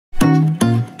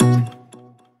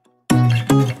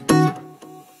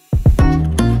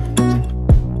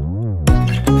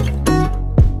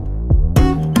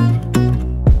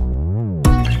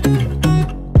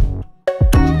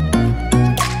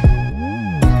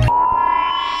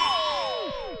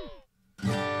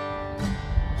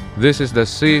This is the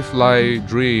Cfly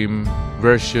Dream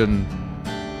version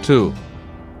 2,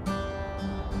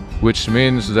 which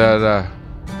means that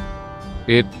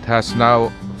it has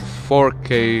now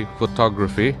 4K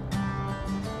photography,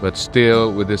 but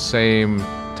still with the same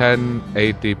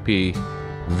 1080p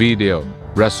video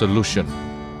resolution.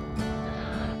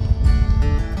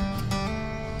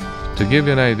 To give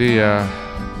you an idea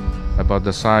about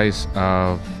the size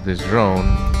of this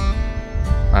drone,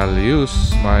 I'll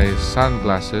use my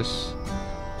sunglasses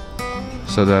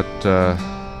so that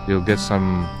you'll get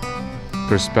some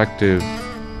perspective.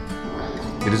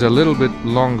 It is a little bit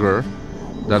longer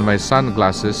than my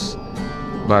sunglasses,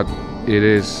 but it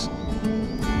is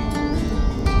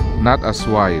not as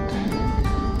wide.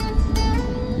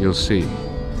 You'll see.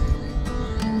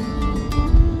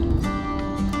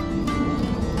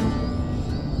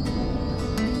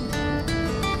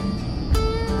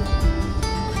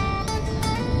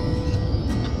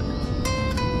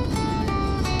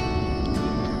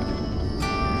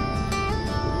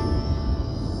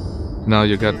 Now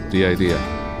you got the idea.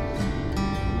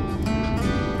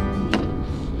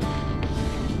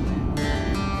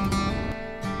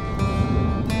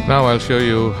 Now I'll show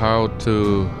you how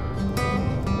to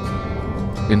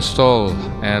install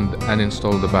and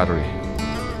uninstall the battery.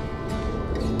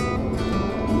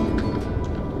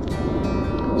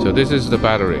 So this is the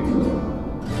battery.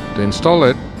 To install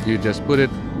it, you just put it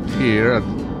here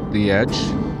at the edge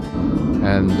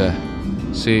and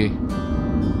see.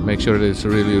 Make sure that it's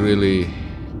really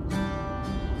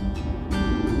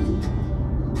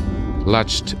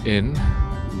latched in,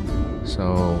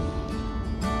 so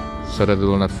that it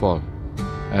will not fall.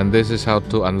 And this is how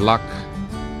to unlock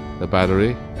the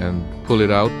battery and pull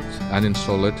it out,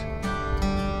 uninstall it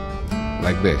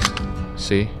like this.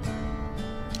 See?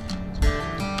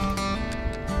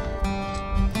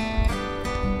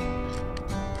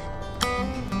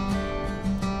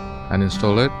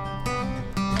 Uninstall it.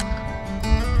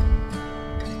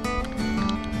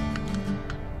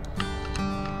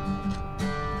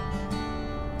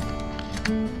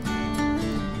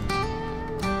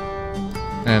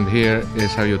 And here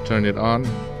is how you turn it on.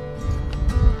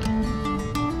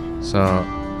 So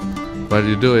what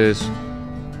you do is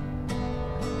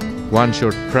one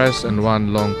short press and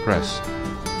one long press.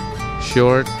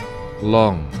 Short,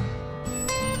 long.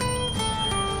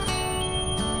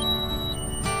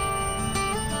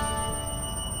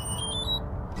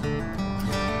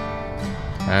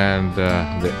 And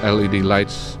the LED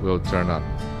lights will turn on.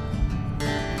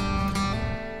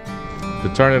 To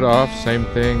turn it off, same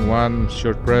thing, one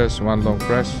short press, one long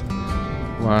press,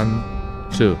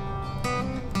 1, 2.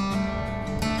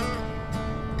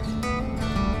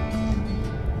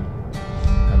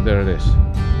 And there it is.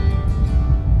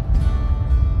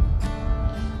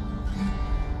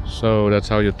 So that's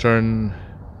how you turn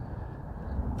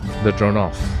the drone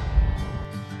off.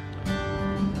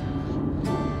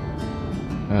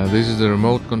 This is the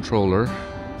remote controller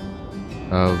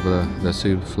of the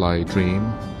Cfly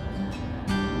Dream.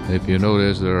 If you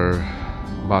notice, there are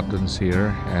buttons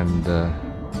here and the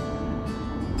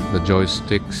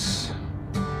joysticks.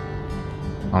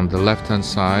 On the left hand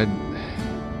side,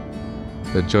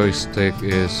 the joystick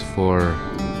is for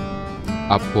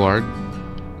upward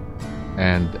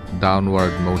and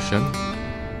downward motion,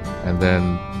 and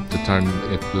then to turn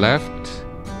it left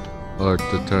or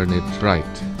to turn it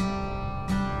right.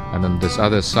 And on this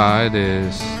other side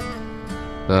is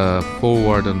the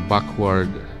forward and backward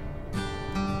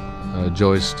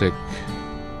joystick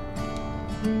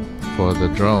for the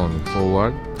drone.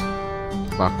 Forward,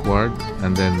 backward,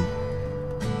 and then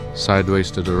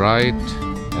sideways to the right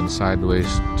and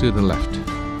sideways to the left.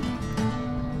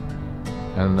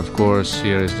 And of course,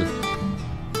 here is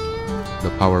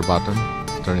the power button.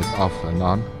 Turn it off and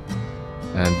on.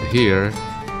 And here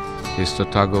is to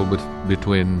toggle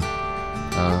between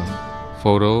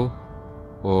photo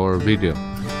or video.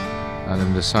 And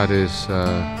then the side is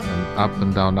an up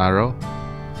and down arrow.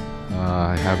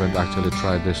 I haven't actually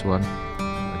tried this one.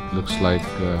 It looks like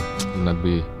I'll not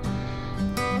be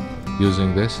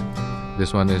using this.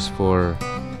 This one is for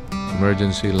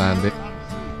emergency landing.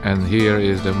 And here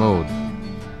is the mode.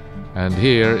 And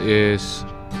here is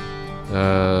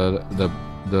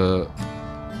the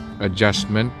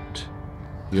adjustment.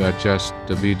 You adjust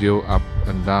the video up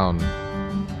and down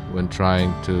when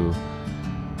trying to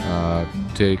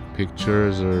take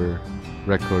pictures or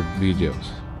record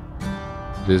videos.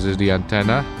 This is the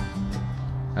antenna,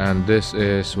 and this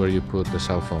is where you put the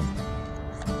cell phone.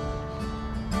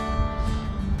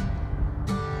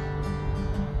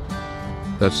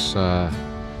 That's the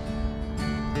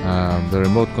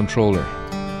remote controller.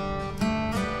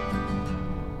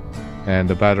 and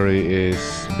the battery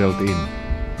is built in.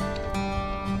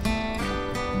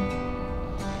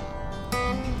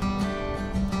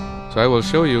 So I will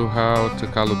show you how to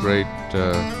calibrate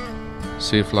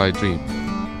Cfly Dream.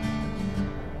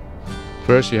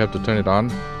 First you have to turn it on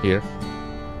here.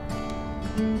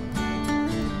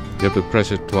 You have to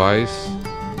press it twice,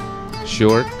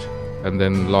 short and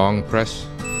then long press,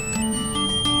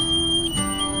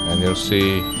 and you'll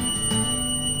see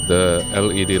the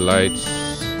LED lights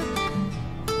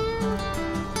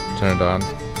turned on.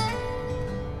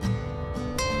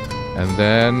 And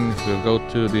then we'll go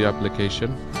to the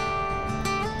application.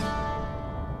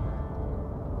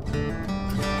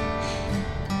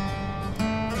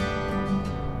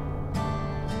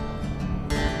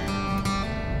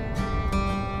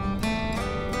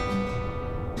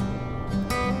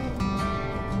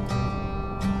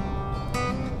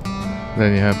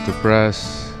 Then you have to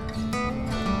press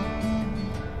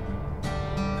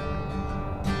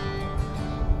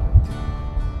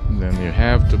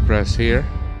here,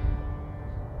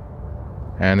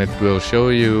 and it will show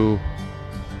you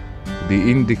the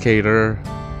indicator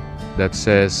that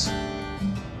says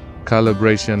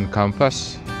calibration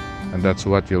compass, and that's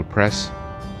what you'll press.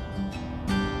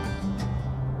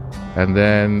 And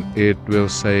then it will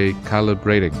say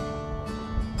calibrating.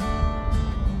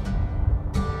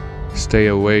 Stay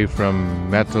away from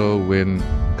metal when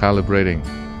calibrating.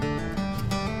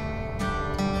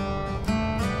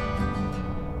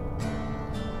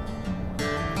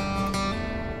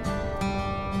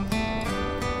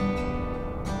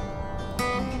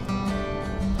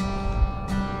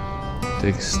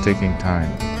 It's taking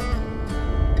time.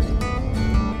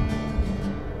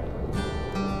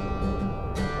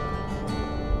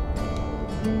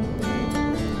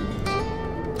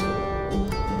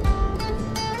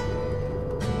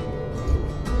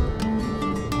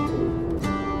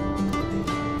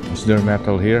 Is there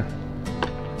metal here?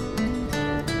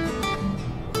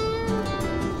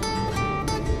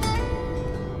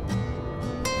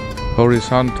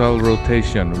 Horizontal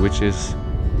rotation, which is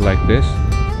like this.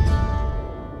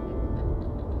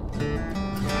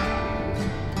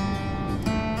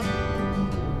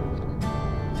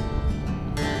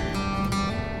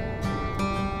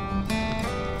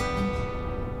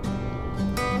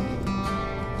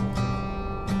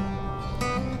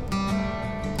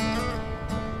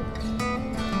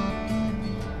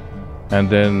 And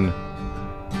then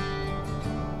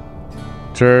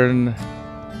turn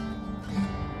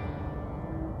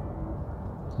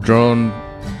drone,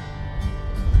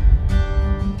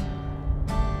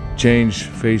 change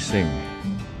facing.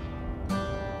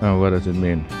 Oh, what does it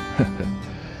mean?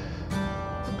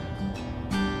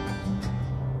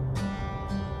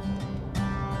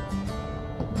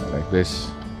 Like this.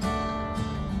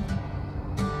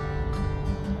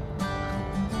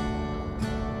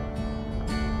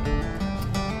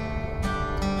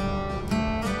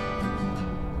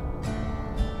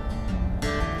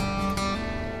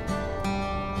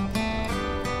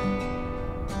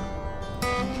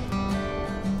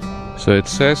 So it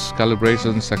says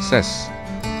calibration success.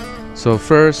 So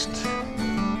first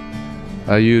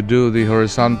you do the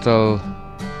horizontal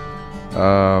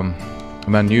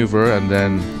maneuver, and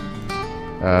then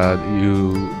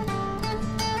you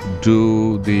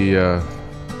do the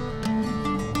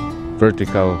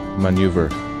vertical maneuver.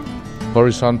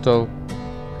 Horizontal,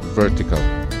 vertical.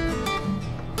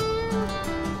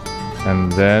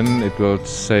 And then it will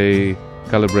say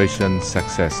calibration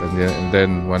success, and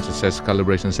then once it says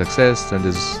calibration success, then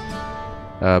just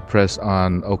press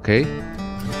on OK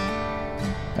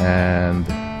and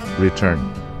return,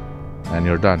 and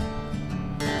you're done.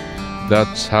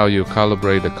 That's how you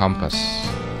calibrate a compass.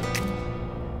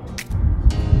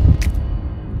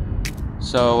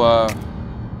 So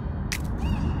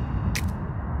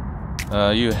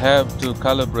you have to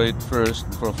calibrate first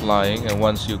for flying, and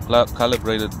once you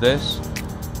calibrated this,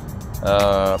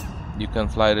 you can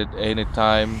fly it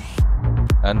anytime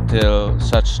until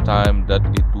such time that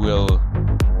it will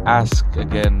ask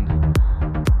again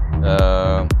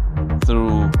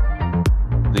through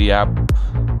the app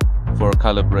for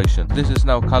calibration. This is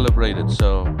now calibrated,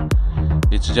 so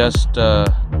it's just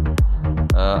a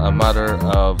matter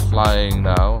of flying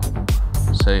now.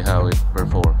 See how it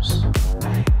performs.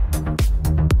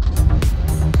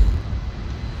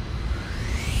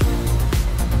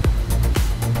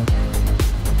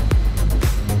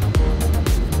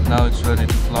 Now it's ready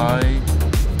to fly.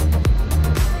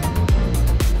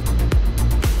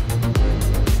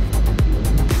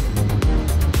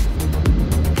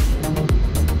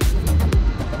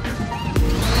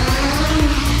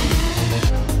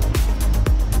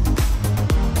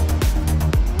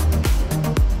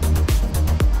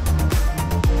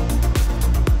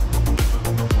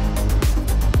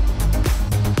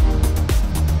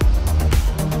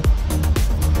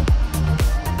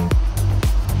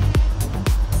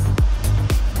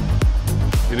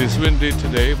 is windy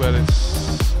today, but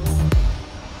it's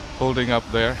holding up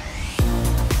there.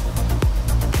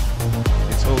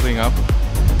 It's holding up.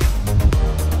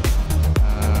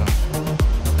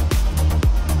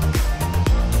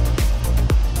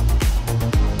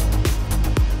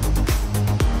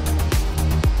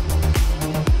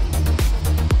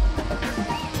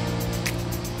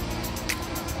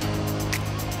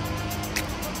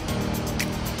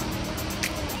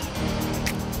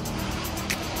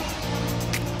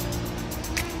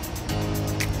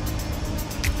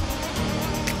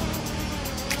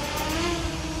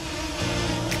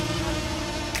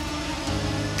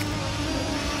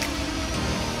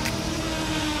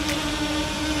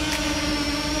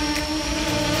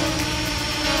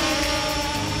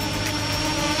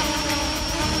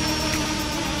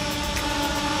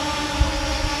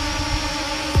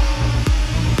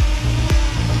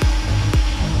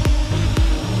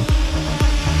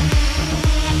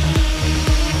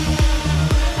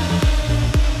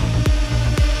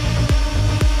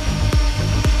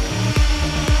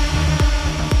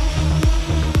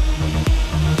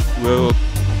 We'll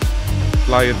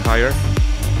fly it higher.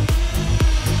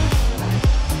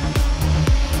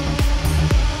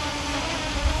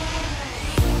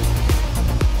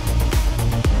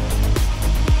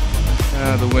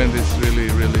 The wind is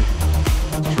really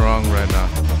strong right now.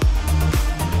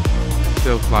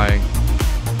 Still flying.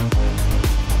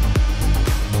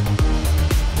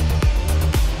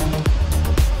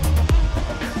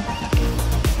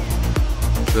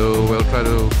 So we'll try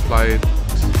to fly it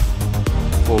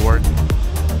forward.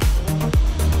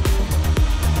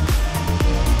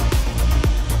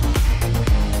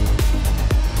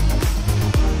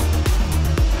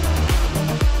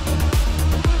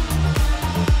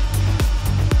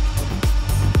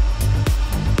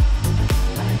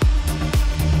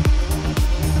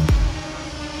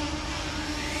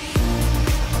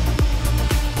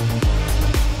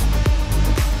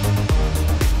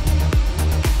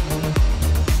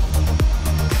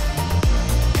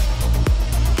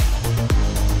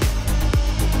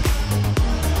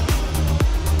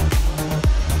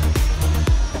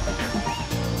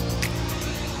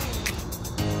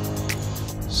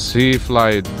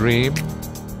 Cfly Dream,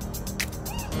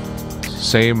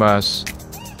 same as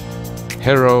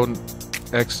Hero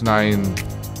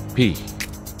X9P.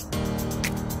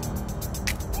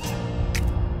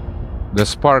 The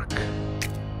Spark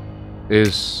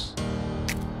is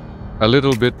a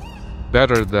little bit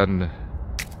better than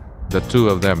the two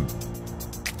of them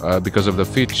because of the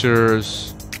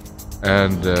features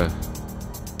and the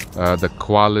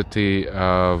quality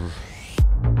of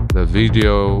the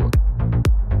video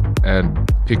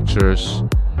and pictures,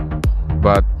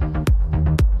 but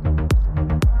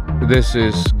this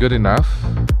is good enough,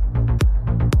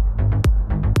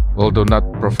 although not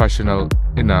professional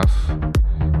enough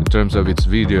in terms of its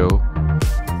video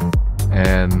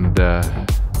and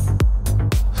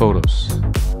photos,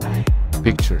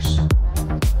 pictures,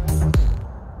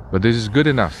 but this is good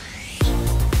enough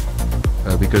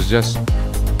because just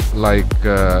like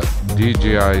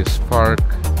DJI Spark,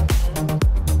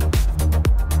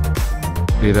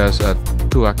 it has a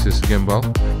 2-axis gimbal,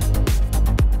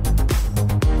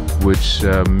 which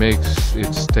makes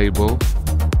it stable.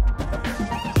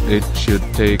 It should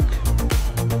take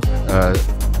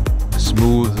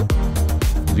smooth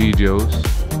videos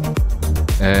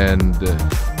and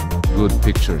good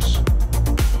pictures.